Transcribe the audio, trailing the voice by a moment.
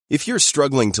If you're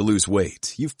struggling to lose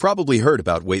weight, you've probably heard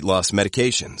about weight loss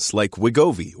medications like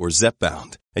Wegovy or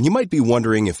Zepbound, and you might be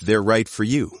wondering if they're right for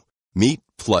you. Meet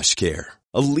PlushCare,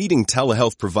 a leading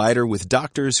telehealth provider with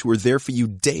doctors who are there for you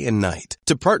day and night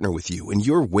to partner with you in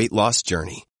your weight loss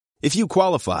journey. If you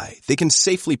qualify, they can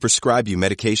safely prescribe you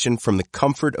medication from the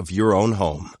comfort of your own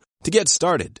home. To get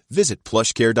started, visit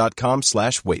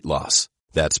plushcare.com/weight loss.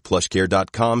 That's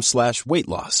plushcare.com/weight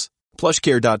loss.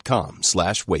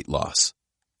 plushcare.com/weight loss.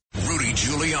 Rudy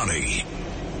Giuliani.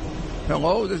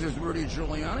 Hello, this is Rudy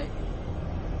Giuliani.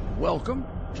 Welcome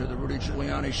to the Rudy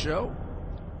Giuliani Show.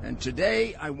 And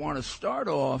today I want to start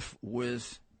off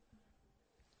with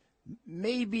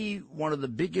maybe one of the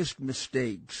biggest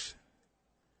mistakes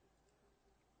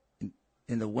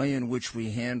in the way in which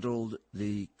we handled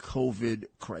the COVID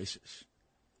crisis.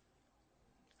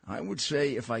 I would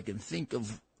say if I can think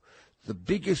of the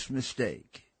biggest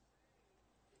mistake,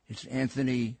 it's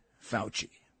Anthony Fauci.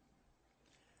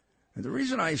 And the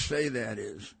reason I say that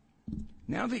is,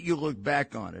 now that you look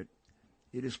back on it,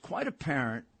 it is quite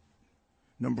apparent,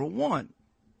 number one,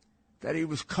 that he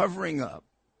was covering up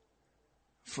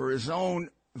for his own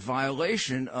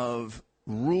violation of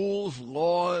rules,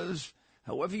 laws,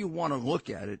 however you want to look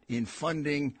at it, in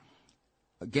funding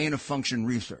gain-of-function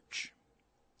research.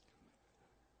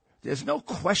 There's no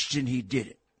question he did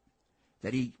it,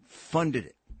 that he funded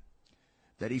it,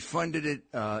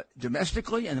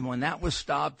 domestically, and when that was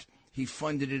stopped, he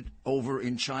funded it over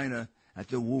in China at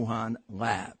the Wuhan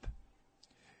lab.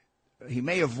 He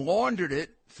may have laundered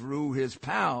it through his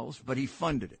pals, but he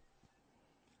funded it.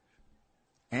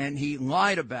 And he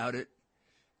lied about it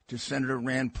to Senator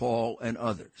Rand Paul and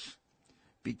others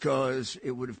because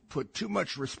it would have put too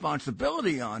much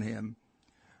responsibility on him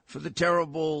for the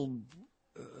terrible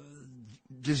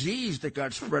disease that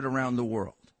got spread around the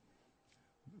world.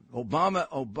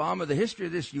 Obama, the history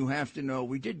of this, you have to know,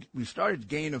 we started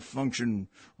gain-of-function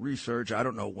research, I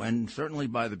don't know when, certainly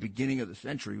by the beginning of the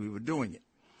century we were doing it.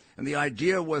 And the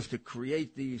idea was to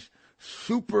create these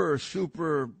super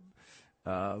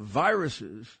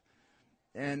viruses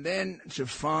and then to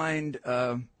find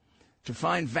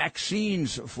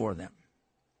vaccines for them.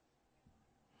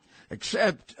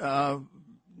 Except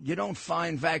you don't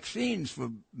find vaccines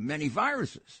for many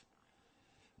viruses.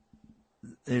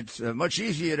 It's much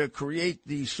easier to create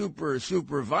these super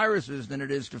viruses than it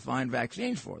is to find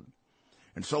vaccines for them.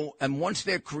 And once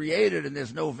they're created and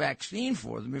there's no vaccine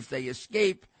for them, if they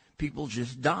escape, people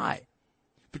just die,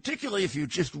 particularly if you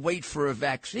just wait for a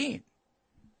vaccine.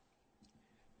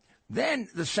 Then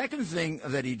the second thing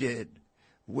that he did,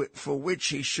 for which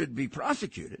he should be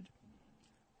prosecuted,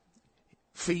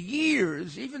 for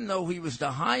years, even though he was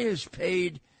the highest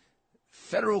paid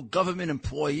federal government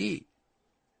employee,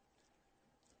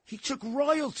 he took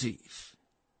royalties.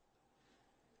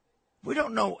 We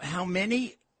don't know how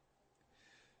many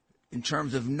in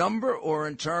terms of number or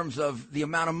in terms of the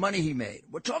amount of money he made.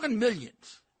 We're talking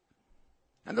millions.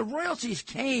 And the royalties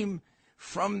came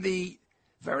from the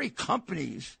very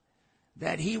companies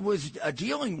that he was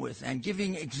dealing with and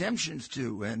giving exemptions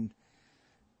to. And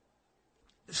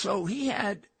so he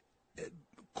had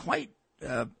quite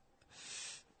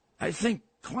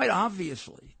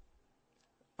obviously,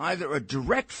 either a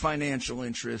direct financial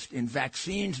interest in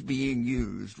vaccines being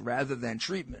used rather than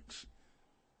treatments,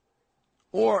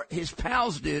 or his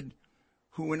pals did,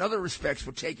 who in other respects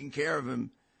were taking care of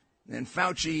him, and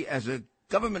Fauci, as a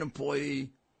government employee,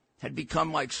 had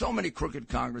become, like so many crooked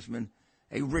congressmen,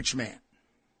 a rich man.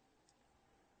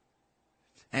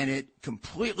 And it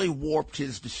completely warped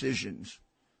his decisions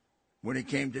when it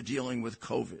came to dealing with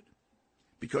COVID,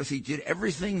 because he did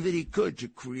everything that he could to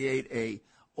create a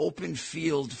open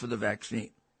field for the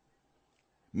vaccine,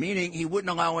 meaning he wouldn't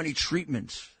allow any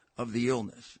treatments of the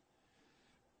illness.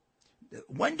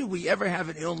 When do we ever have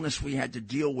an illness we had to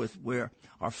deal with where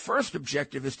our first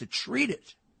objective is to treat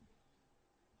it,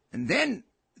 and then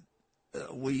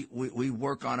we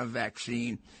work on a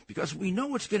vaccine, because we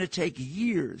know it's going to take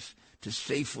years to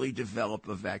safely develop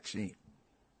a vaccine.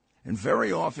 And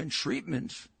very often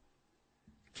treatments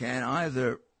can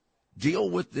either deal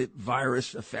with the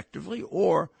virus effectively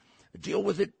or deal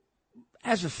with it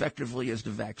as effectively as the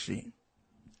vaccine.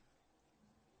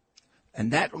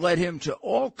 And that led him to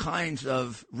all kinds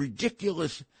of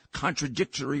ridiculous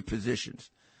contradictory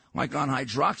positions, like on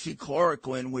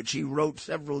hydroxychloroquine, which he wrote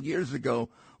several years ago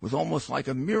was almost like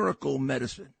a miracle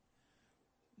medicine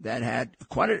that had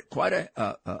quite a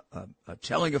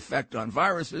telling effect on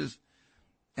viruses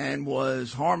and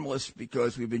was harmless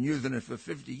because we've been using it for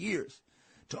 50 years,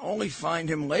 to only find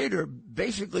him later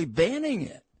basically banning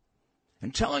it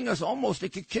and telling us almost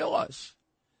it could kill us.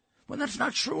 Well, that's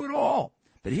not true at all.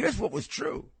 But here's what was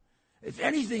true. if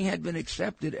anything had been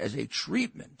accepted as a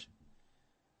treatment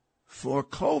for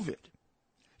COVID,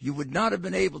 you would not have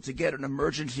been able to get an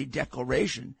emergency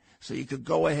declaration so you could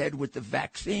go ahead with the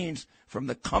vaccines from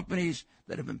the companies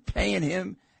that have been paying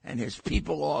him and his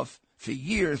people off for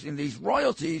years in these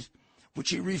royalties, which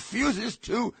he refuses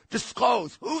to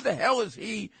disclose. Who the hell is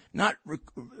he not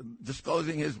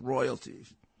disclosing his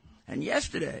royalties? And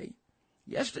yesterday,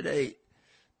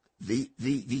 the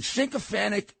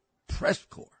sycophantic press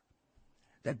corps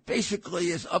that basically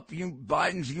is up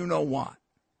Biden's you-know-what,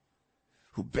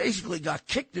 who basically got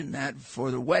kicked in that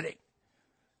for the wedding.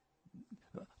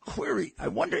 Query, I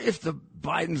wonder if the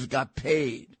Bidens got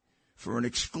paid for an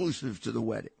exclusive to the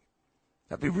wedding.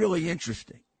 That'd be really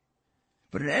interesting.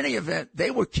 But in any event, they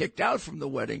were kicked out from the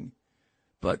wedding,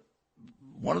 but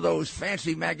one of those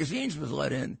fancy magazines was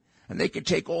let in, and they could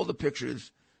take all the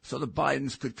pictures so the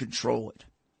Bidens could control it.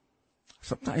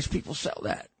 Sometimes people sell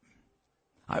that.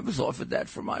 I was offered that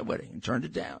for my wedding and turned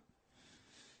it down.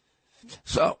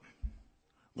 So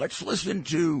let's listen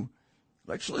to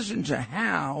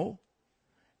how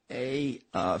a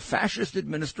fascist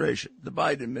administration, the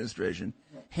Biden administration,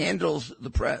 handles the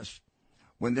press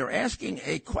when they're asking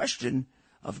a question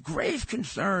of grave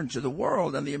concern to the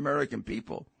world and the American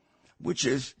people, which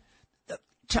is,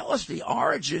 tell us the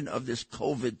origin of this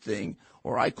COVID thing,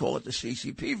 or I call it the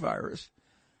CCP virus.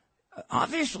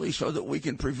 Obviously, so that we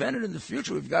can prevent it in the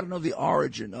future, we've got to know the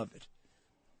origin of it.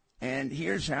 And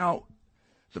here's how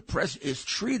the press is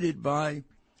treated by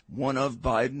one of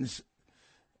Biden's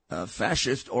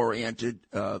fascist-oriented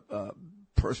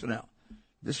personnel.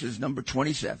 This is number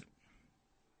 27.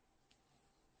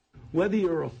 Whether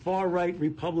you're a far-right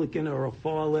Republican or a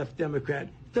far-left Democrat,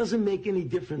 doesn't make any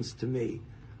difference to me.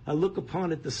 I look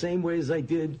upon it the same way as I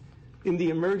did in the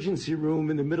emergency room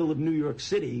in the middle of New York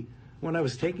City when I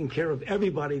was taking care of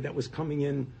everybody that was coming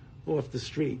in off the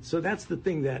street. So that's the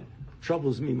thing that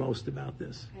troubles me most about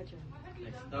this.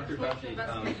 Dr. Fauci,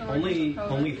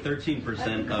 only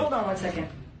 13% of... Hold on one second.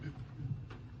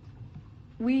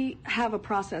 We have a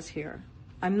process here.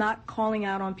 I'm not calling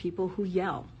out on people who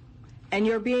yell. And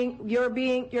you're being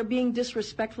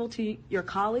disrespectful to your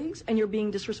colleagues, and you're being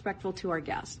disrespectful to our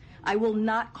guests. I will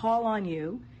not call on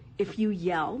you if you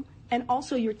yell. And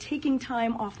also, you're taking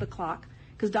time off the clock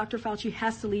because Dr. Fauci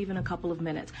has to leave in a couple of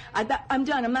minutes. I'm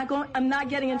done. I'm not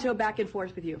getting into a back and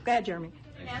forth with you. Go ahead, Jeremy.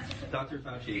 Dr.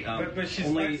 Fauci, but she's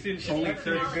only asking a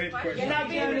great question. You're not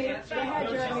being me. Go ahead,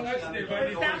 Jeremy.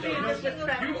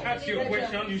 You ask your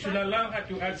question. You should allow her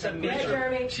to answer the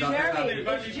question.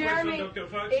 Jeremy.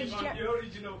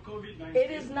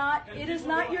 It is not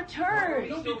your turn.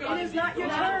 It is not your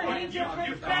turn.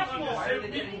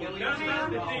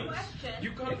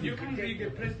 You can't read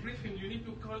a press briefing. You need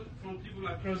to call from people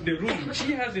across the room.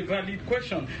 She has a valid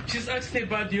question. She's asked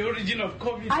about the origin of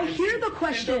COVID. I hear the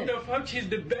question. And Dr. Fauci is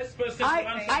the best person to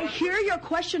answer. I hear your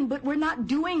question, but we're not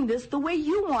doing this the way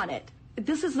you want it.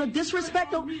 This is a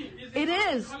disrespectful. It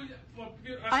is.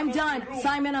 I'm done.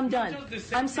 Simon, I'm done.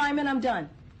 I'm done.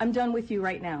 I'm done with you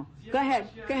right now. Go ahead.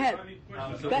 Go ahead.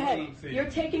 You're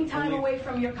taking time away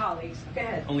from your colleagues. Go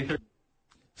ahead.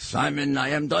 Simon, I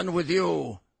am done with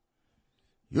you.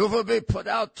 You will be put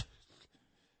out.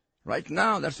 Right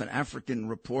now, that's an African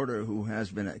reporter who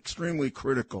has been extremely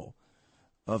critical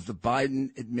of the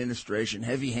Biden administration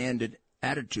heavy-handed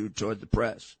attitude toward the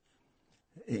press,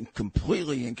 and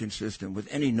completely inconsistent with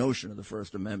any notion of the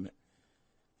First Amendment.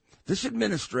 This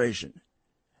administration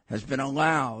has been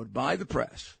allowed by the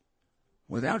press,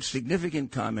 without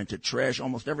significant comment, to trash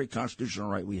almost every constitutional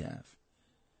right we have.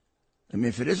 I mean,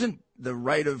 if it isn't the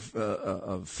right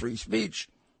of free speech,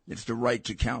 it's the right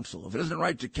to counsel. If it isn't the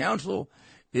right to counsel,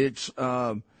 it's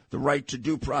the right to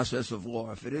due process of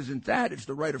law. If it isn't that, it's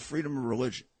the right of freedom of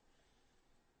religion.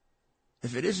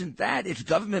 If it isn't that, it's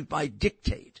government by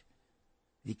dictate.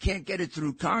 He can't get it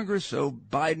through Congress, so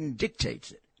Biden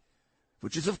dictates it,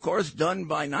 which is, of course, done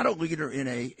by not a leader in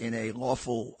a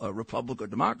lawful republic or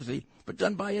democracy, but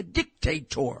done by a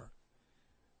dictator,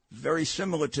 very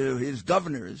similar to his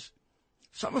governors,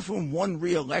 some of whom won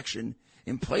re-election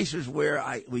in places where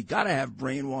we got to have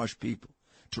brainwashed people.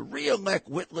 To re-elect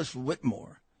Whitlis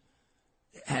Whitmore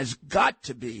has got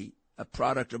to be a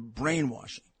product of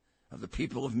brainwashing of the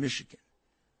people of Michigan.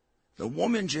 The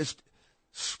woman just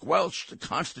squelched the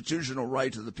constitutional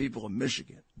rights of the people of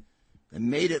Michigan and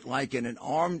made it like an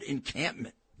armed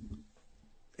encampment,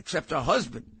 except her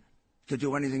husband could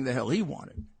do anything the hell he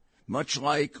wanted, much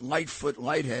like Lightfoot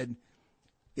Lighthead,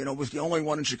 was the only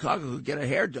one in Chicago who could get her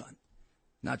hair done.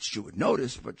 Not that you would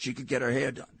notice, but she could get her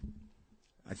hair done.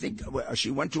 I think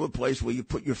she went to a place where you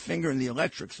put your finger in the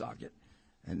electric socket,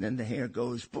 and then the hair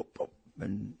goes boop, boop.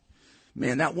 And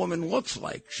Man, that woman looks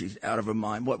like she's out of her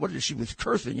mind. What did she was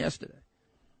cursing yesterday?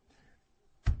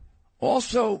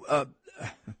 Also,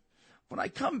 when I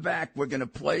come back, we're going to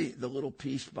play the little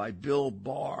piece by Bill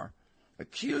Barr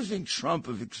accusing Trump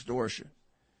of extortion.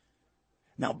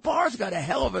 Now, Barr's got a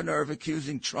hell of a nerve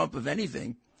accusing Trump of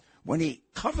anything when he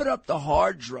covered up the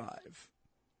hard drive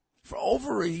for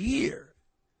over a year.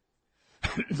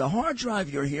 The hard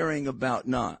drive you're hearing about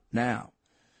now,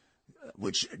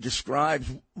 which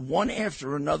describes one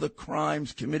after another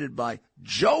crimes committed by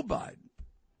Joe Biden,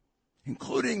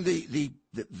 including the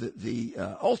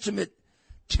ultimate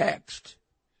text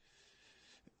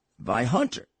by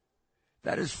Hunter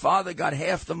that his father got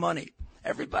half the money.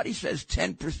 Everybody says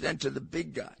 10% to the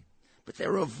big guy, but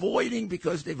they're avoiding,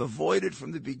 because they've avoided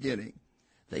from the beginning.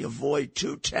 They avoid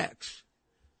two texts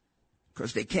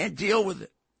because they can't deal with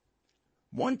it.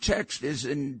 One text is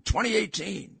in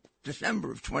 2018,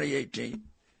 December of 2018,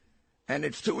 and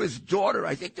it's to his daughter,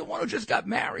 I think the one who just got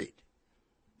married.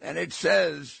 And it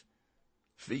says,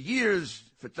 for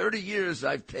 30 years,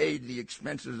 I've paid the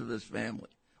expenses of this family,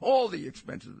 all the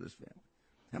expenses of this family.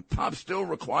 And Pop still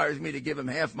requires me to give him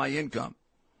half my income.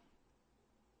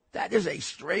 That is a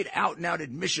straight out-and-out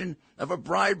admission of a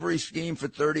bribery scheme for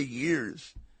 30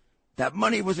 years. That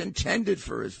money was intended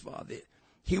for his father.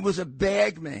 He was a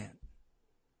bag man,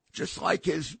 just like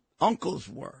his uncles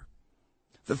were.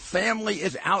 The family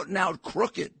is out-and-out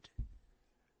crooked.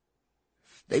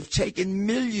 They've taken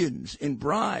millions in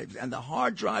bribes, and the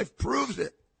hard drive proves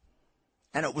it.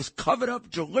 And it was covered up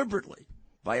deliberately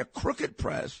by a crooked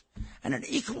press and an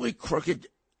equally crooked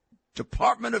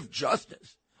Department of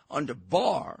Justice under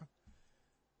Barr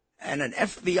and an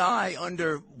FBI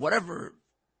under whatever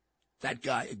that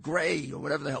guy, Gray, or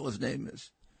whatever the hell his name is.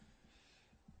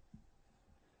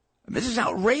 I mean, this is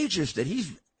outrageous that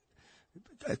he's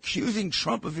accusing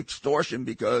Trump of extortion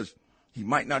because he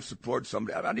might not support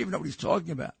somebody. I don't even know what he's talking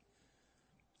about.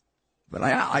 But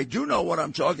I do know what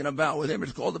I'm talking about with him.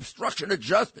 It's called obstruction of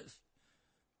justice.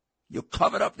 You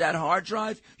covered up that hard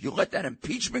drive. You let that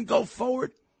impeachment go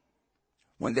forward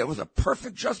when there was a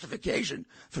perfect justification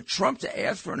for Trump to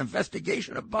ask for an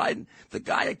investigation of Biden. The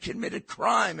guy had committed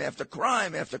crime after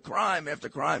crime after crime after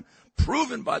crime,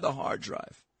 proven by the hard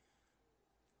drive.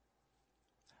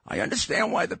 I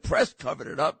understand why the press covered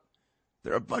it up.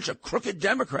 They're a bunch of crooked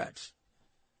Democrats.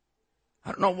 I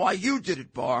don't know why you did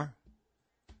it, Barr.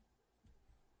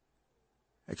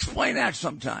 Explain that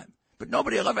sometime. But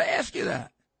nobody will ever ask you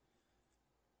that.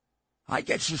 I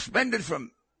get suspended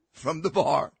from the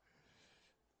bar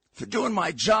for doing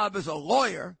my job as a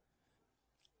lawyer,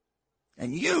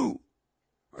 and you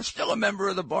are still a member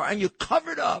of the bar, and you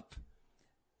covered up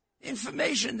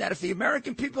information that if the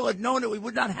American people had known it, we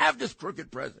would not have this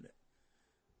crooked president.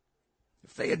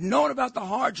 If they had known about the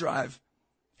hard drive,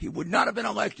 he would not have been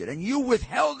elected, and you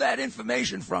withheld that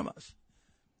information from us.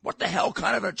 What the hell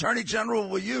kind of attorney general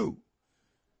were you?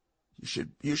 You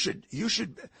should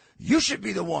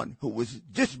be the one who was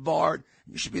disbarred.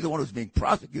 You should be the one who's being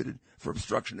prosecuted for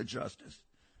obstruction of justice.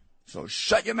 So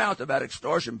shut your mouth about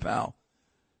extortion, pal.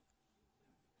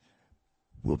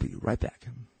 We'll be right back.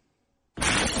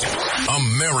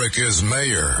 America's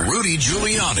Mayor, Rudy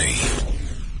Giuliani.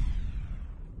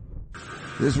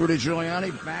 This is Rudy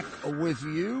Giuliani back with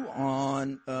you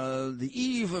on the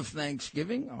eve of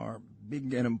Thanksgiving, our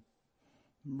big and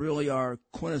really our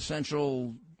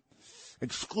quintessential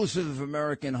exclusive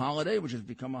American holiday, which has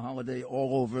become a holiday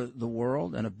all over the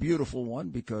world, and a beautiful one,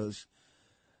 because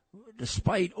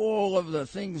despite all of the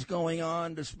things going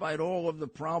on, despite all of the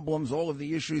problems, all of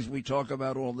the issues we talk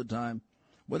about all the time,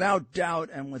 without doubt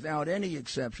and without any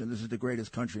exception, this is the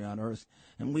greatest country on earth,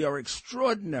 and we are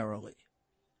extraordinarily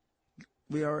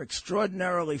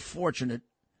fortunate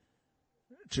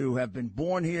to have been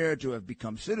born here, to have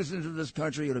become citizens of this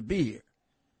country, or to be here.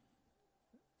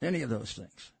 Any of those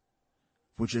things,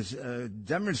 which is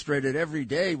demonstrated every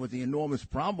day with the enormous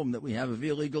problem that we have of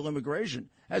illegal immigration,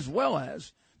 as well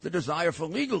as the desire for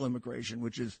legal immigration,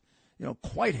 which is,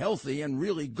 quite healthy and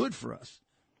really good for us.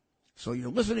 So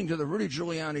you're listening to the Rudy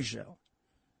Giuliani Show.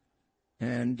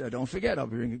 And don't forget, I'll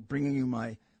be bringing you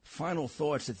my final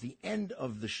thoughts at the end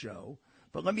of the show.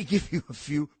 But let me give you a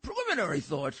few preliminary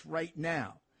thoughts right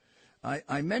now.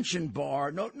 I mentioned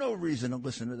Barr. No reason to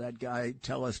listen to that guy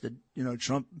tell us that,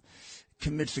 Trump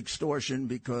commits extortion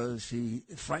because he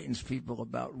frightens people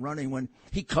about running, when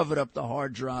he covered up the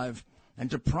hard drive and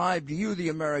deprived you, the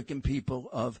American people,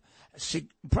 of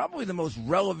probably the most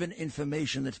relevant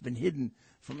information that's been hidden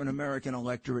from an American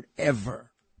electorate ever,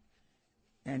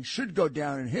 and should go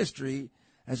down in history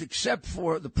as, except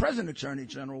for the present Attorney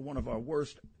General, one of our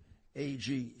worst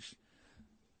AGs.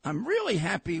 I'm really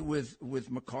happy with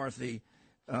McCarthy.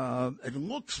 It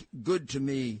looks good to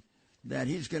me that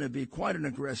he's going to be quite an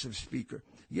aggressive speaker.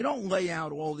 You don't lay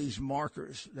out all these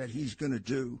markers that he's going to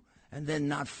do and then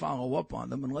not follow up on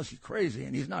them unless he's crazy,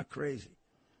 and he's not crazy.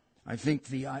 I think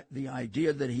the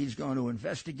idea that he's going to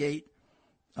investigate,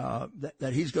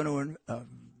 that he's going to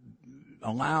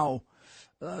allow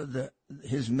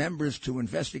his members to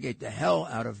investigate the hell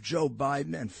out of Joe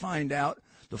Biden and find out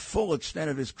the full extent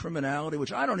of his criminality,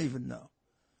 which I don't even know.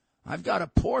 I've got a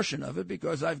portion of it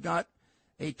because I've got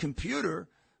a computer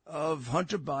of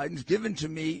Hunter Biden's given to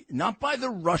me, not by the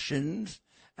Russians,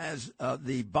 as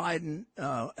the Biden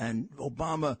and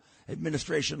Obama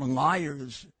administration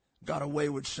liars got away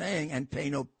with saying and pay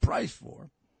no price for,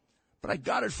 but I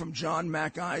got it from John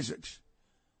Mac Isaacs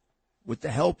with the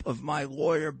help of my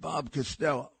lawyer, Bob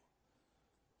Costello.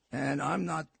 And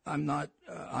I've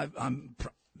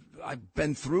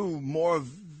been through more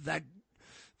of that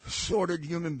sordid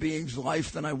human being's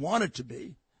life than I wanted to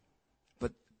be.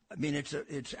 But, I mean,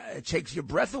 it takes your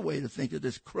breath away to think that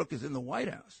this crook is in the White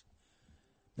House.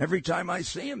 Every time I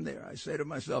see him there, I say to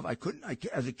myself,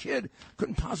 as a kid,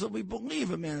 couldn't possibly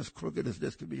believe a man as crooked as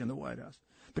this could be in the White House.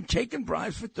 Been taking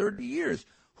bribes for 30 years.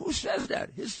 Who says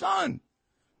that? His son.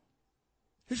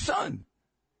 His son.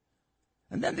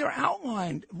 And then they're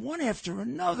outlined one after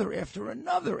another, a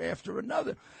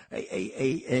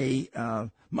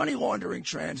money laundering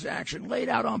transaction laid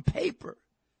out on paper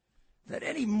that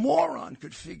any moron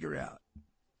could figure out.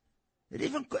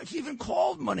 It's even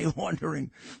called money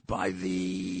laundering by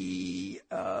the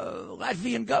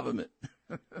Latvian government.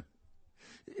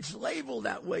 It's labeled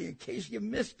that way in case you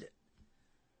missed it.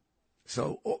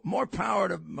 So more power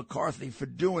to McCarthy for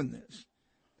doing this.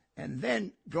 And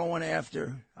then going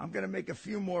after, I'm going to make a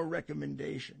few more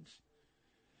recommendations.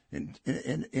 In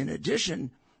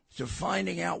addition to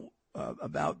finding out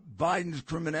about Biden's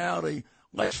criminality,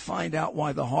 let's find out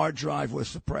why the hard drive was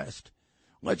suppressed.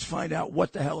 Let's find out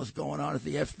what the hell is going on at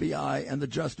the FBI and the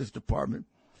Justice Department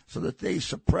so that they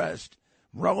suppressed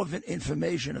relevant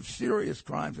information of serious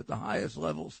crimes at the highest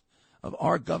levels of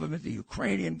our government, the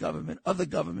Ukrainian government, other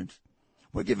governments.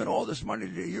 We're giving all this money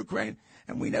to Ukraine,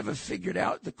 and we never figured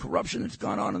out the corruption that's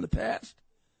gone on in the past.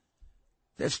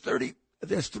 There's $3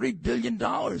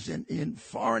 billion in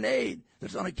foreign aid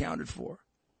that's unaccounted for,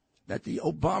 that the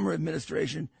Obama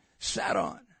administration sat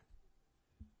on.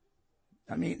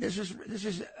 I mean, this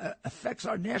affects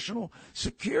our national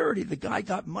security. The guy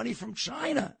got money from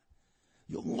China,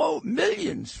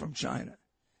 millions from China,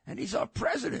 and he's our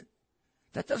president.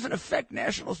 That doesn't affect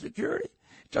national security.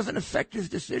 It doesn't affect his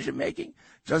decision-making.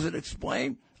 Doesn't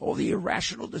explain all the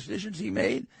irrational decisions he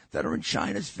made that are in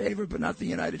China's favor but not the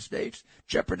United States,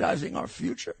 jeopardizing our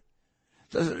future.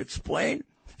 Doesn't explain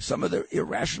some of the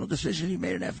irrational decisions he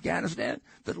made in Afghanistan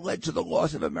that led to the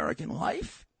loss of American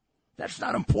life. That's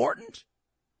not important.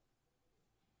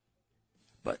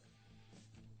 But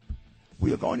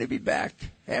we are going to be back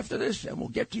after this, and we'll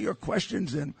get to your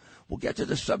questions, and we'll get to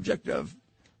the subject of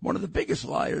one of the biggest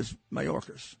liars,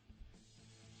 Mayorkas.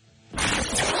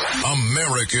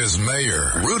 America's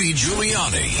Mayor, Rudy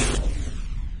Giuliani.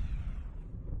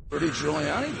 Rudy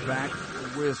Giuliani back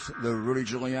with the Rudy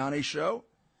Giuliani Show.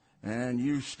 And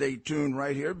you stay tuned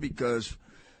right here because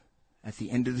at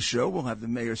the end of the show, we'll have the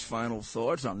mayor's final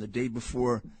thoughts on the day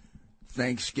before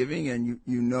Thanksgiving. And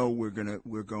you know we're going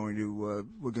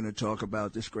to talk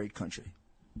about this great country.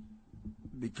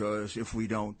 Because if we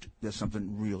don't, there's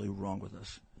something really wrong with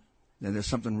us. And there's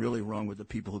something really wrong with the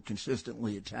people who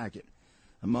consistently attack it.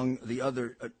 Among the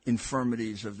other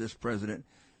infirmities of this president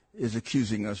is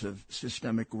accusing us of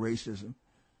systemic racism,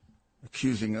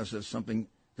 accusing us of something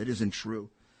that isn't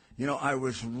true. You know, I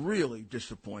was really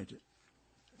disappointed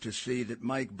to see that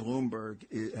Mike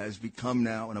Bloomberg has become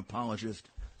now an apologist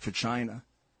for China.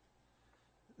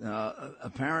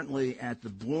 Apparently at the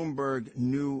Bloomberg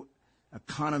New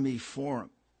Economy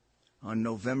Forum on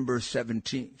November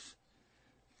 17th,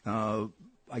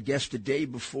 I guess the day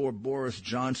before Boris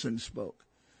Johnson spoke.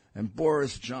 And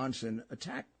Boris Johnson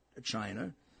attacked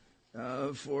China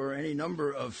for any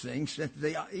number of things that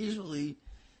they easily,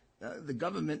 the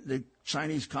government, the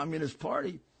Chinese Communist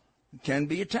Party, can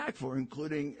be attacked for,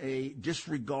 including a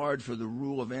disregard for the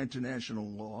rule of international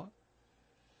law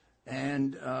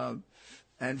and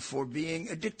for being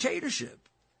a dictatorship,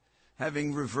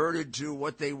 having reverted to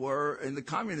what they were in the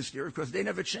communist era because they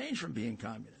never changed from being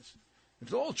communists.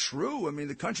 It's all true. I mean,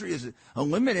 the country is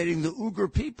eliminating the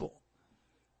Uyghur people.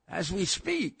 As we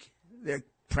speak, they're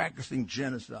practicing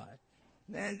genocide,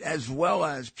 and as well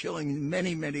as killing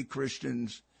many, many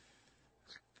Christians.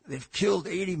 They've killed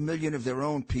 80 million of their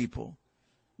own people.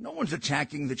 No one's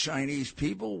attacking the Chinese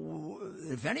people.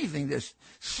 If anything, there's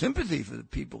sympathy for the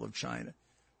people of China.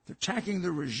 They're attacking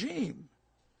the regime.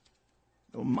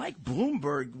 Well, Mike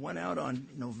Bloomberg went out on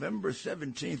November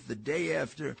 17th, the day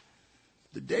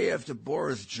after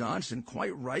Boris Johnson,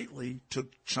 quite rightly,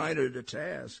 took China to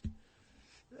task,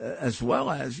 as well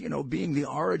as, being the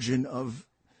origin of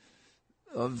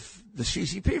the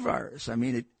CCP virus. I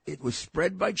mean, it was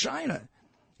spread by China.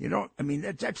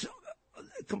 That's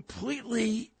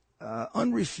completely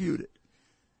unrefuted,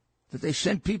 that they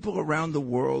sent people around the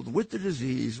world with the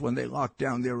disease when they locked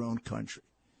down their own country.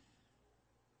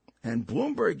 And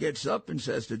Bloomberg gets up and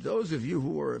says, to those of you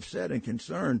who are upset and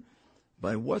concerned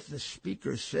by what the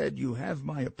speaker said, you have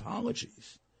my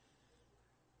apologies.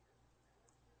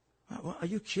 Are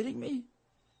you kidding me?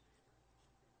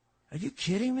 Are you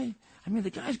kidding me? I mean, the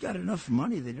guy's got enough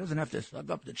money that he doesn't have to suck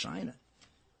up to China.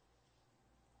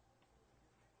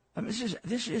 I mean,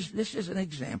 this is an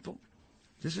example.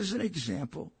 This is an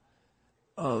example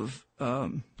of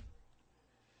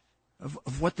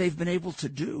what they've been able to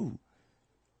do.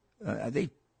 They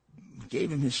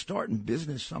gave him his start in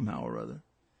business somehow or other.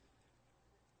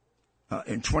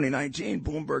 In 2019,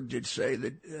 Bloomberg did say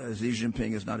that Xi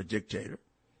Jinping is not a dictator.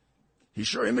 He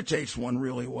sure imitates one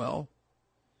really well.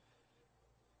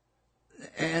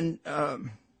 And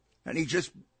he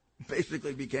just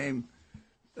basically became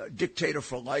a dictator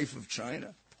for life of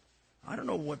China. I don't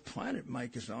know what planet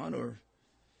Mike is on, or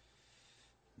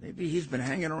maybe he's been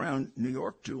hanging around New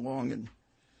York too long, and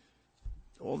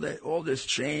all this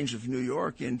change of New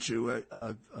York into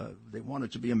they want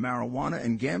it to be a marijuana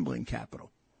and gambling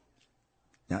capital.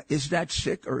 Now, is that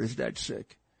sick or is that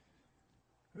sick?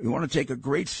 You want to take a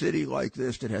great city like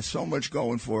this that has so much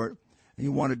going for it, and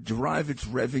you want to derive its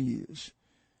revenues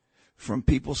from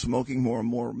people smoking more and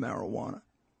more marijuana,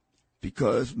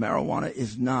 because marijuana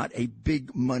is not a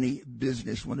big money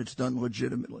business when it's done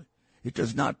legitimately. It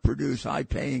does not produce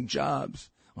high-paying jobs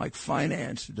like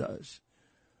finance does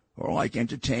or like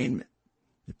entertainment.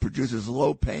 It produces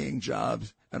low-paying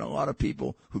jobs and a lot of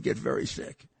people who get very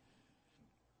sick.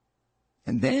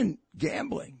 And then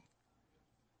gambling.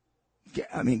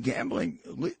 Gambling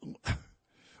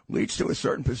leads to a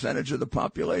certain percentage of the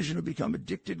population who become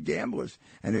addicted gamblers.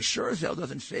 And it sure as hell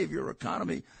doesn't save your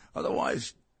economy.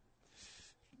 Otherwise,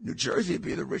 New Jersey would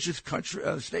be the richest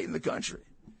state in the country.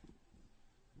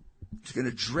 It's going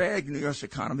to drag New York's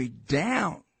economy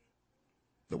down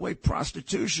the way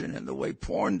prostitution and the way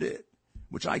porn did,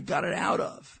 which I got it out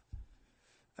of.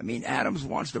 I mean, Adams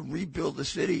wants to rebuild the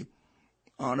city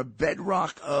on a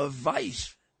bedrock of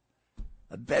vice,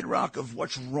 a bedrock of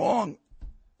what's wrong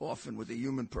often with the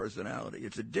human personality.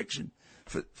 It's addiction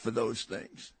for those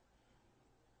things.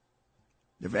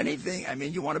 If anything,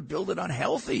 you want to build it on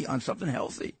something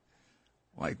healthy,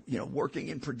 like, working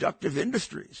in productive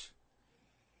industries.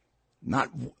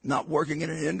 Not working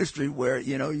in an industry where,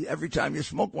 every time you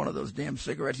smoke one of those damn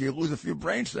cigarettes, you lose a few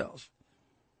brain cells.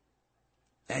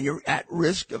 And you're at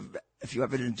risk of, if you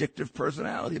have an addictive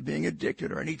personality, of being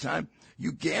addicted. Or anytime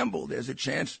you gamble, there's a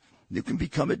chance you can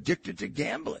become addicted to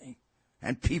gambling.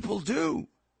 And people do.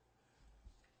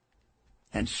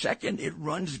 And second, it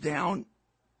runs down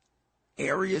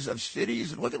areas of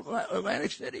cities. And look at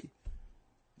Atlantic City.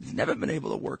 It's never been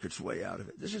able to work its way out of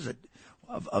it. This is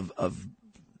of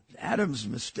Adams'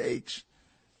 mistakes.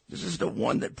 This is the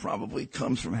one that probably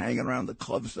comes from hanging around the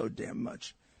club so damn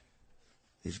much.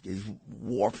 Is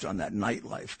warped on that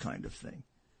nightlife kind of thing.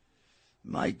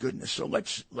 My goodness. So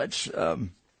let's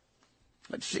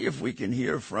see if we can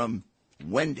hear from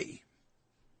Wendy,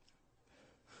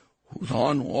 who's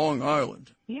on Long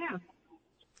Island. Yeah.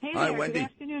 Hey Hi, there. Wendy. Good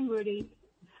afternoon, Rudy.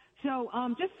 So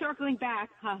just circling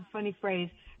back, funny phrase,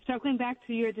 circling back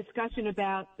to your discussion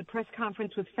about the press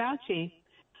conference with Fauci.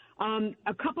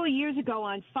 A couple of years ago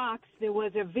on Fox, there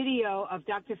was a video of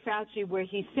Dr. Fauci where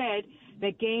he said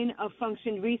that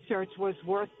gain-of-function research was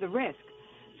worth the risk.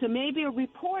 So maybe a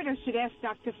reporter should ask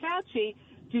Dr. Fauci,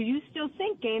 do you still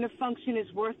think gain-of-function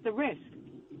is worth the risk?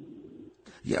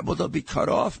 Yeah, well, they'll be cut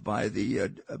off by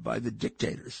the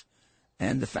dictators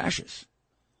and the fascists.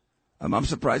 I'm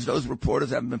surprised those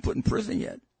reporters haven't been put in prison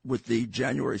yet with the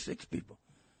January 6th people.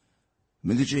 I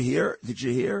mean, did you hear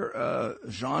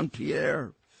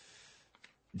Jean-Pierre,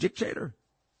 dictator?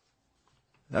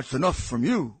 That's enough from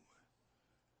you.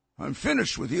 I'm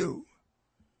finished with you.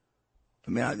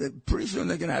 I mean, pretty soon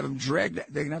they're going to have him dragged.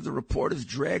 They're going to have the reporters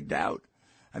dragged out.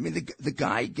 I mean, the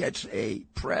guy gets a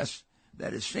press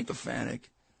that is sycophantic,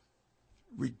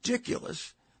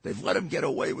 ridiculous. They've let him get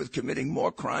away with committing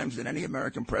more crimes than any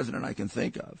American president I can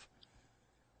think of.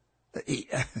 Did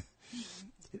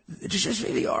you just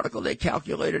see the article? They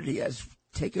calculated he has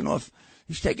taken off,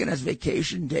 He's taken as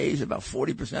vacation days about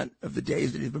 40% of the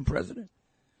days that he's been president.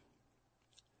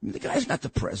 I mean, the guy's not the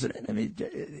president. I mean,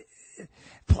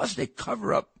 plus they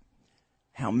cover up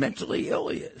how mentally ill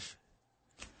he is.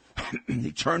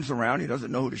 He turns around. He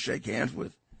doesn't know who to shake hands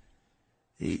with.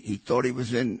 He thought he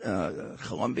was in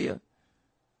Colombia.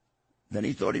 Then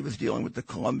he thought he was dealing with the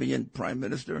Colombian prime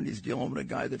minister, and he's dealing with a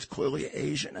guy that's clearly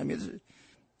Asian. I mean,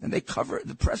 and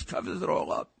the press covers it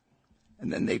all up.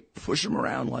 And then they push him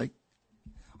around like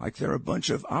they're a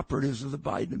bunch of operatives of the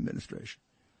Biden administration.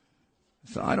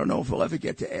 So I don't know if we'll ever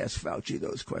get to ask Fauci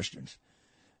those questions.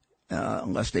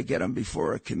 Unless they get him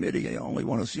before a committee. The only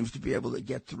one who seems to be able to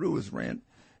get through is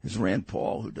Rand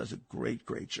Paul, who does a great,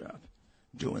 great job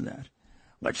doing that.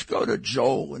 Let's go to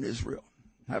Joel in Israel.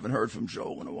 Haven't heard from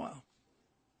Joel in a while.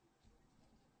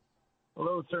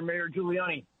 Hello, sir. Mayor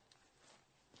Giuliani.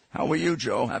 How are you,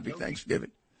 Joe? Happy Thanksgiving.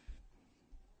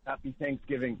 Happy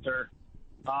Thanksgiving, sir.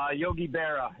 Yogi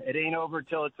Berra, it ain't over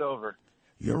till it's over.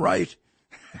 You're right.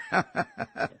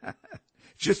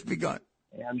 Just begun.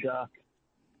 And,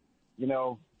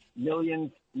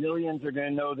 millions are going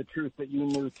to know the truth that you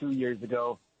knew 2 years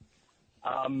ago.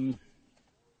 On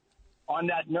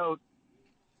that note,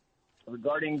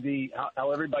 regarding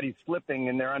how everybody's flipping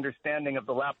in their understanding of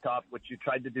the laptop, which you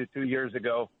tried to do 2 years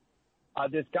ago,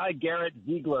 this guy Garrett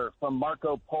Ziegler from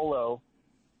Marco Polo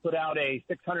put out a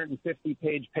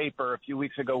 650-page paper a few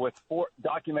weeks ago with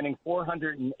documenting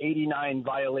 489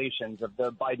 violations of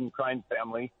the Biden crime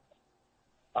family.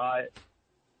 I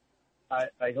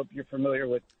hope you're familiar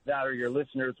with that, or your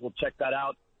listeners will check that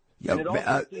out. Yeah,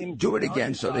 do it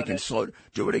again so they can slow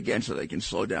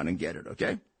down and get it.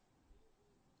 Okay.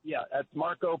 Yeah, that's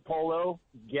Marco Polo,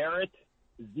 Garrett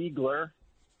Ziegler,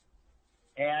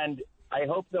 and I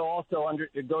hope they'll also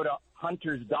go to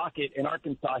Hunter's docket in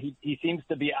Arkansas. He seems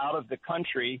to be out of the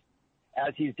country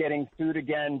as he's getting sued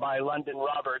again by London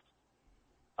Roberts.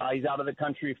 He's out of the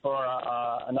country for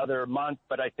another month,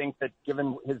 but I think that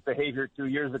given his behavior 2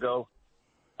 years ago,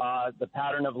 the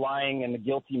pattern of lying and the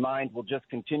guilty mind will just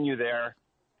continue there.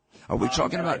 Are we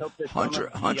talking about Hunter?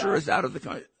 Hunter is out of the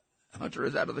country. Hunter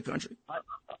is out of the country.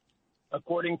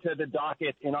 According to the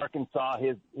docket in Arkansas,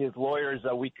 his lawyers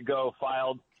a week ago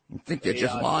filed. I think they're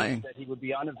just lying. That he would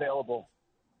be unavailable.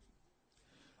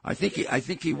 I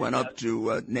think he went up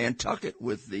to Nantucket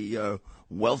with the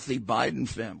wealthy Biden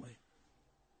family,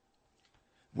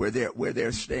 where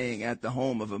they're staying at the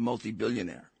home of a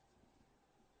multi-billionaire.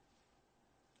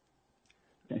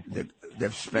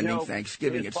 They're spending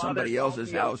Thanksgiving at somebody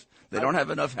else's house. They don't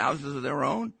have enough houses of their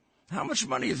own. How much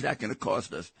money is that going to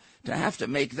cost us to have to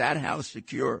make that house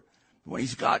secure when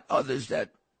he's got others that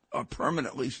are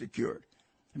permanently secured?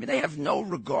 I mean, they have no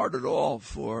regard at all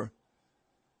for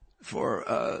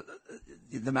the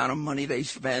amount of money they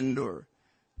spend.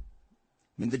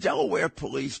 The Delaware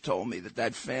police told me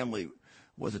that family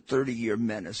was a 30-year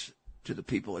menace to the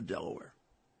people of Delaware.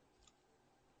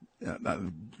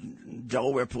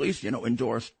 Delaware police,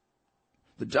 endorsed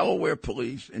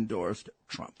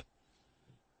Trump.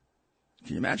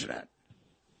 Can you imagine that?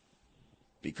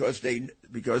 Because they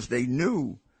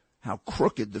knew how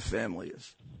crooked the family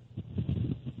is.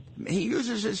 He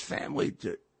uses his family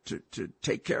to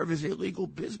take care of his illegal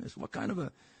business. What kind of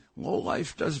a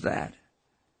lowlife does that?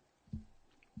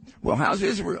 Well, how's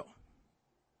Israel?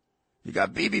 You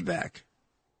got Bibi back.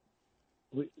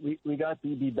 We got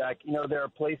Bibi back. There are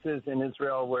places in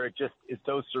Israel where it just is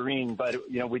so serene, but,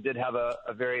 we did have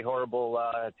a very horrible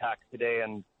attack today,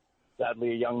 and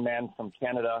sadly a young man from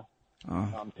Canada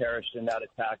perished in that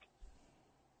attack.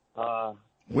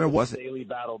 Where was it? Daily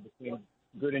battle between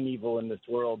good and evil in this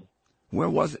world. Where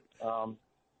was it?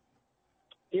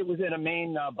 It was in a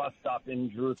main bus stop in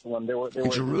Jerusalem. There were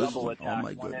double attacks. Oh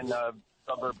my goodness. One in a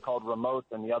suburb called Ramoth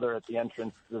and the other at the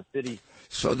entrance to the city.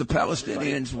 So the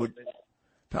Palestinians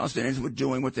were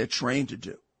doing what they're trained to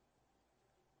do,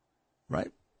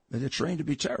 right? They're trained to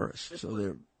be terrorists. So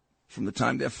they're from the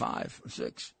time they're 5 or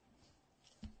 6.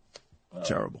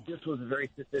 Terrible. This was a very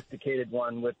sophisticated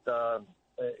one with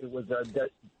it was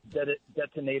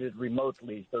detonated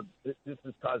remotely. So this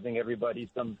is causing everybody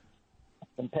some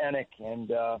panic and.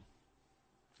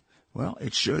 Well,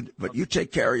 it should, but you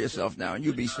take care of yourself now and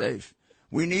you be safe.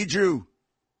 We need you.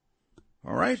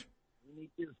 All right? We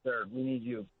need you, sir. We need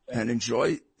you. And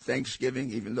enjoy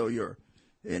Thanksgiving, even though you're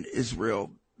in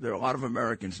Israel. There are a lot of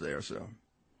Americans there, so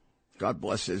God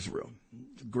bless Israel.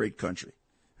 It's a great country.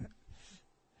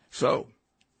 So,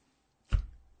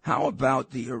 how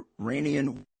about the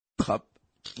Iranian Cup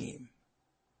team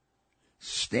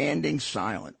standing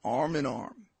silent, arm in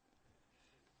arm,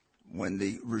 when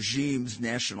the regime's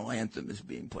national anthem is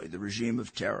being played, the regime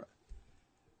of terror?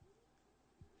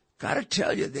 got to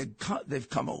tell you, they've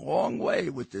come a long way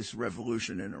with this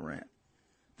revolution in Iran.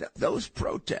 Those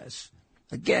protests,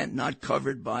 again, not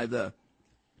covered by the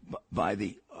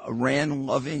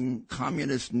Iran-loving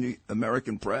communist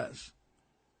American press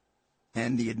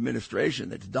and the administration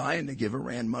that's dying to give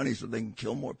Iran money so they can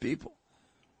kill more people.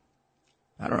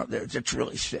 I don't know. It's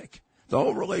really sick. The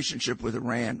whole relationship with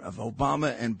Iran of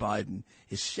Obama and Biden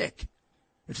is sick.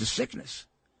 It's a sickness.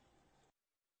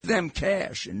 Them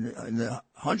cash in the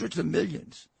hundreds of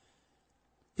millions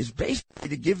is basically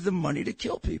to give them money to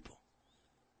kill people.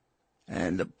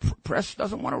 And the press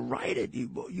doesn't want to write it.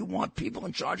 You want people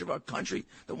in charge of our country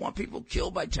that want people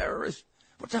killed by terrorists?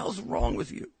 What the hell's wrong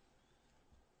with you?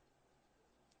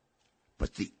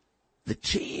 But the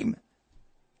team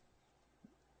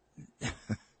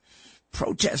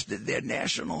protested their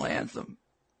national anthem.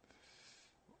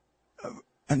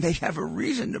 And they have a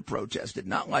reason to protest it,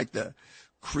 not like the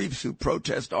creeps who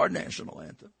protest our national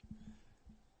anthem.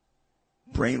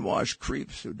 Brainwashed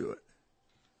creeps who do it.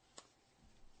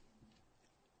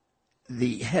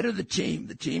 The head of the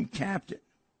team captain,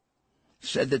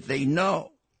 said that they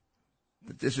know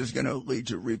that this is going to lead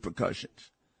to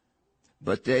repercussions.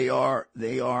 But they are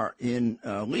in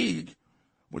league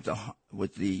with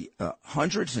the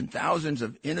hundreds and thousands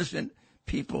of innocent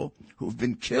people who've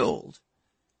been killed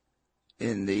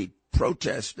in the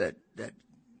protests that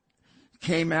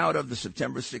came out of the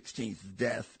September 16th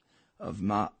death of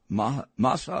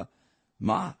Mahsa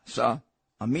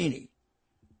Amini,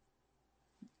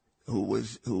 who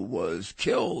was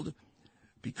killed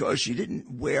because she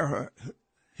didn't wear her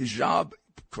hijab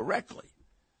correctly.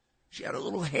 She had a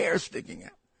little hair sticking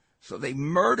out. So they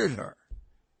murdered her.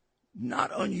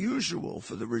 Not unusual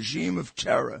for the regime of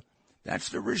terror. That's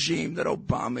the regime that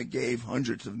Obama gave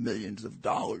hundreds of millions of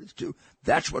dollars to.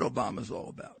 That's what Obama's all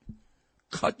about.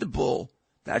 Cut the bull.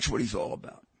 That's what he's all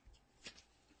about.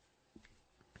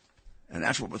 And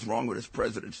that's what was wrong with his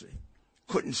presidency.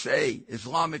 Couldn't say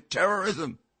Islamic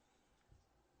terrorism.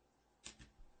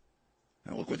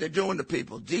 And look what they're doing to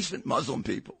people, decent Muslim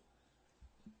people.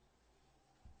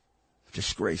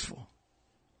 Disgraceful.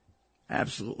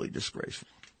 Absolutely disgraceful.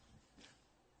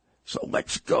 So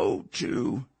let's go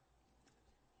to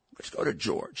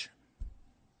George.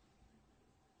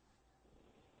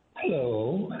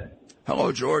 Hello.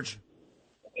 Hello, George.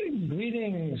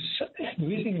 Greetings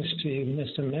to you,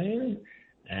 Mr. Mayor,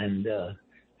 and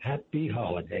happy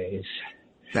holidays.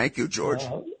 Thank you, George.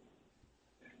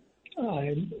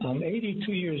 I'm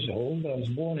 82 years old. I was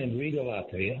born in Riga,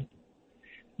 Latvia.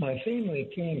 My family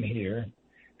came here,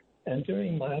 and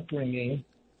during my upbringing,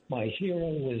 my hero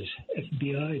was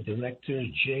FBI Director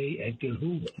J. Edgar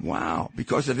Hoover. Wow,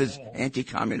 because of his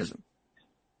anti-communism.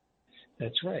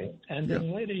 That's right. And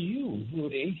then later you,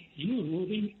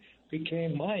 Rudy,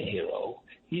 became my hero,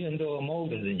 even though I'm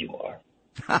older than you are.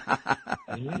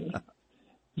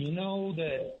 You know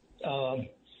that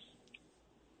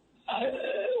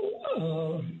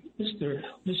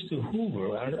Mr.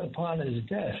 Hoover, upon his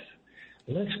death,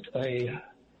 left a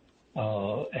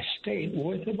estate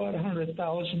worth about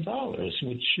 $100,000,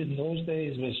 which in those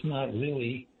days was not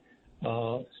really,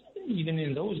 even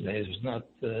in those days, was not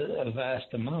a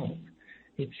vast amount.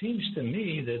 It seems to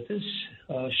me that this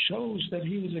shows that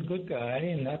he was a good guy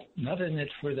and not in it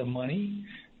for the money,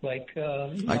 like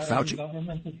Fauci.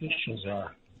 Government officials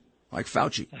are. Like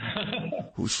Fauci,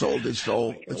 who sold his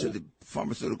soul to the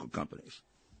pharmaceutical companies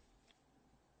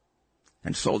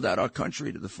and sold out our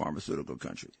country to the pharmaceutical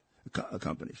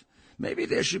companies. Maybe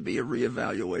there should be a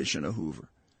reevaluation of Hoover.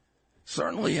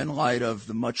 Certainly in light of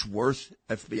the much worse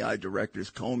FBI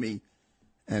directors, Comey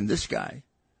and this guy,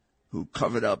 who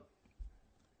covered up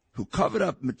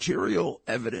material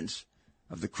evidence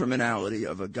of the criminality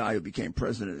of a guy who became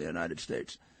president of the United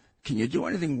States. Can you do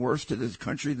anything worse to this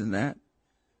country than that?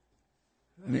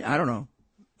 I mean, I don't know.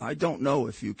 I don't know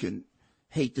if you can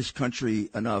hate this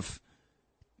country enough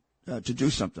to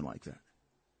do something like that.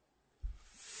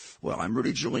 Well, I'm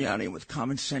Rudy Giuliani, and with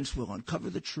common sense, we'll uncover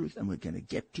the truth, and we're going to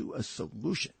get to a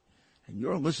solution. And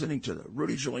you're listening to the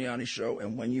Rudy Giuliani Show,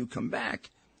 and when you come back,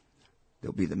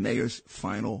 there'll be the mayor's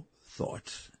final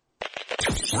thoughts.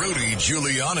 Rudy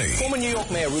Giuliani. Former New York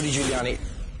Mayor Rudy Giuliani.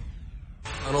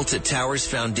 Tunnel to Towers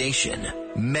Foundation,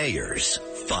 Mayor's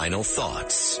Final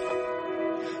Thoughts.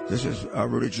 This is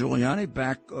Rudy Giuliani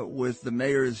back with the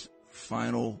mayor's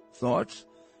final thoughts,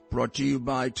 brought to you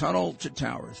by Tunnel to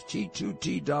Towers,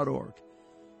 T2T.org.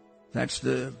 That's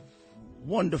the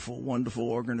wonderful, wonderful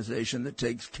organization that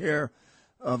takes care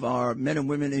of our men and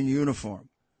women in uniform.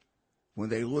 When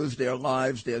they lose their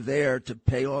lives, they're there to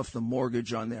pay off the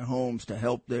mortgage on their homes, to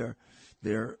help their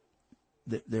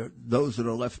those that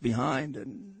are left behind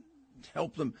and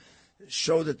help them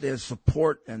show that there's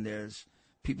support and there's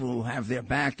people who have their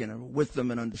back and are with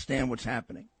them and understand what's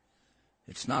happening.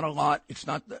 It's not a lot. It's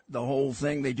not the whole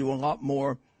thing. They do a lot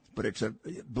more, but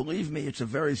believe me, it's a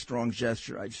very strong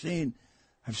gesture. I've seen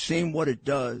what it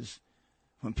does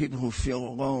when people who feel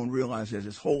alone realize there's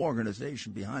this whole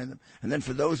organization behind them. And then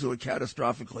for those who are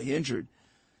catastrophically injured,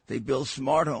 they build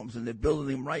smart homes, and they're building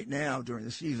them right now during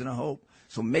the season of hope.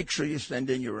 So make sure you send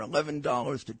in your $11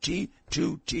 to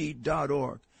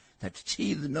T2T.org. That's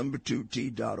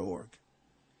T2T.org.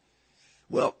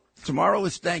 Well, tomorrow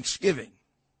is Thanksgiving,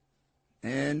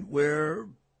 and we're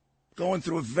going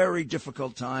through a very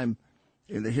difficult time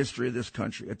in the history of this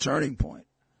country, a turning point.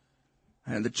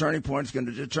 And the turning point is going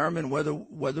to determine whether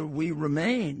we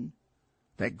remain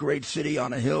that great city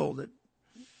on a hill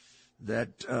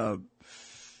that the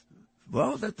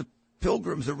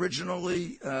Pilgrims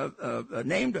originally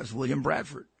named us, William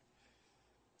Bradford,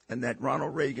 and that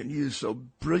Ronald Reagan used so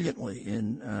brilliantly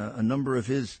in a number of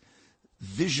his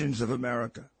visions of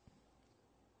America.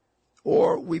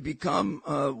 Or we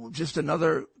become just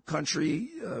another country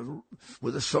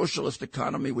with a socialist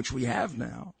economy, which we have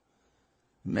now.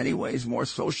 In many ways more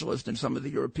socialist than some of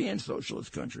the European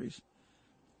socialist countries,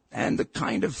 and the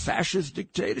kind of fascist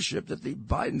dictatorship that the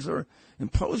Bidens are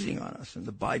imposing on us and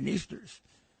the Bidenisters,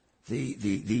 the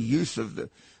use of the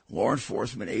law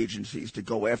enforcement agencies to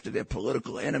go after their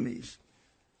political enemies,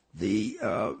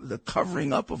 the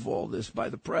covering up of all this by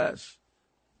the press,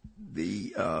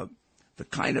 the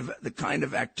kind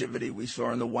of activity we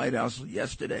saw in the White House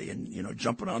yesterday, and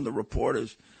jumping on the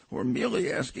reporters who are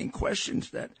merely asking questions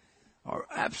that are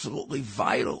absolutely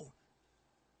vital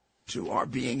to our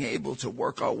being able to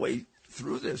work our way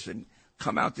through this and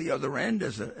come out the other end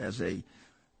as a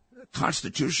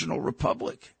constitutional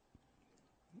republic.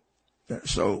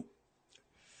 So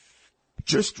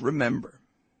just remember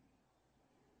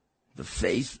the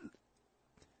faith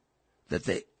that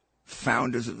the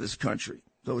founders of this country,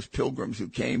 those pilgrims who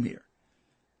came here,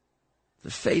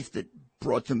 the faith that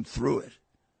brought them through it.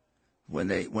 When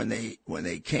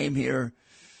they came here,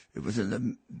 it was in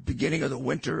the beginning of the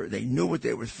winter. They knew what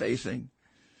they were facing.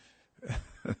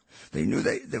 They knew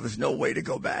there was no way to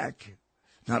go back,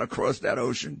 not across that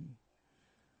ocean.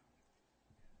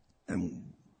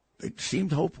 And it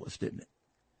seemed hopeless, didn't it?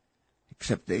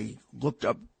 Except they looked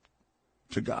up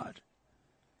to God.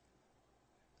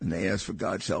 And they asked for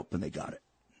God's help, and they got it.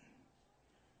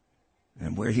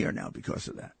 And we're here now because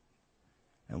of that.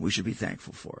 And we should be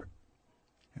thankful for it.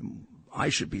 And I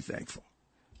should be thankful.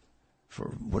 For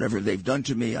whatever they've done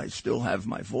to me, I still have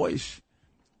my voice.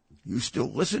 You still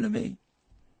listen to me.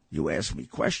 You ask me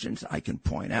questions. I can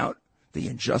point out the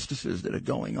injustices that are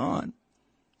going on.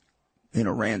 In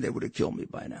Iran, they would have killed me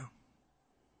by now.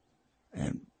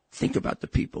 And think about the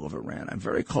people of Iran. I'm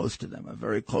very close to them. I'm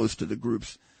very close to the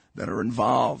groups that are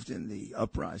involved in the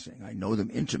uprising. I know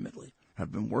them intimately.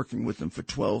 I've been working with them for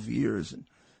 12 years and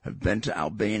have been to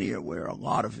Albania, where a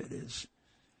lot of it is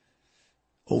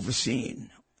overseen,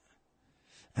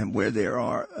 and where there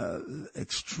are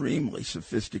extremely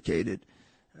sophisticated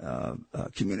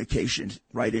communications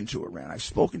right into Iran. I've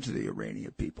spoken to the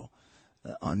Iranian people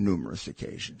on numerous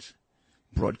occasions,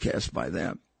 broadcast by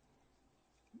them.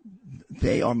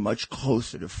 They are much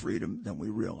closer to freedom than we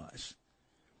realize.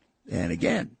 And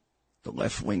again, the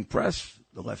left-wing press,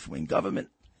 the left-wing government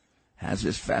has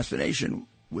this fascination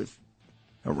with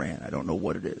Iran. I don't know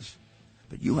what it is.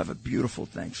 But you have a beautiful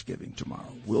Thanksgiving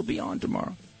tomorrow. We'll be on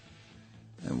tomorrow.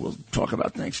 And we'll talk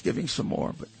about Thanksgiving some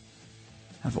more, but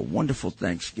have a wonderful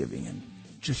Thanksgiving and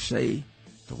just say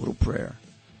the little prayer.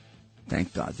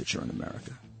 Thank God that you're in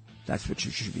America. That's what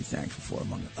you should be thankful for,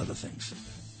 among other things.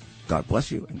 God bless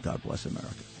you, and God bless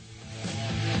America.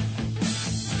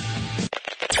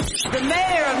 The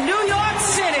mayor of New York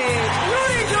City,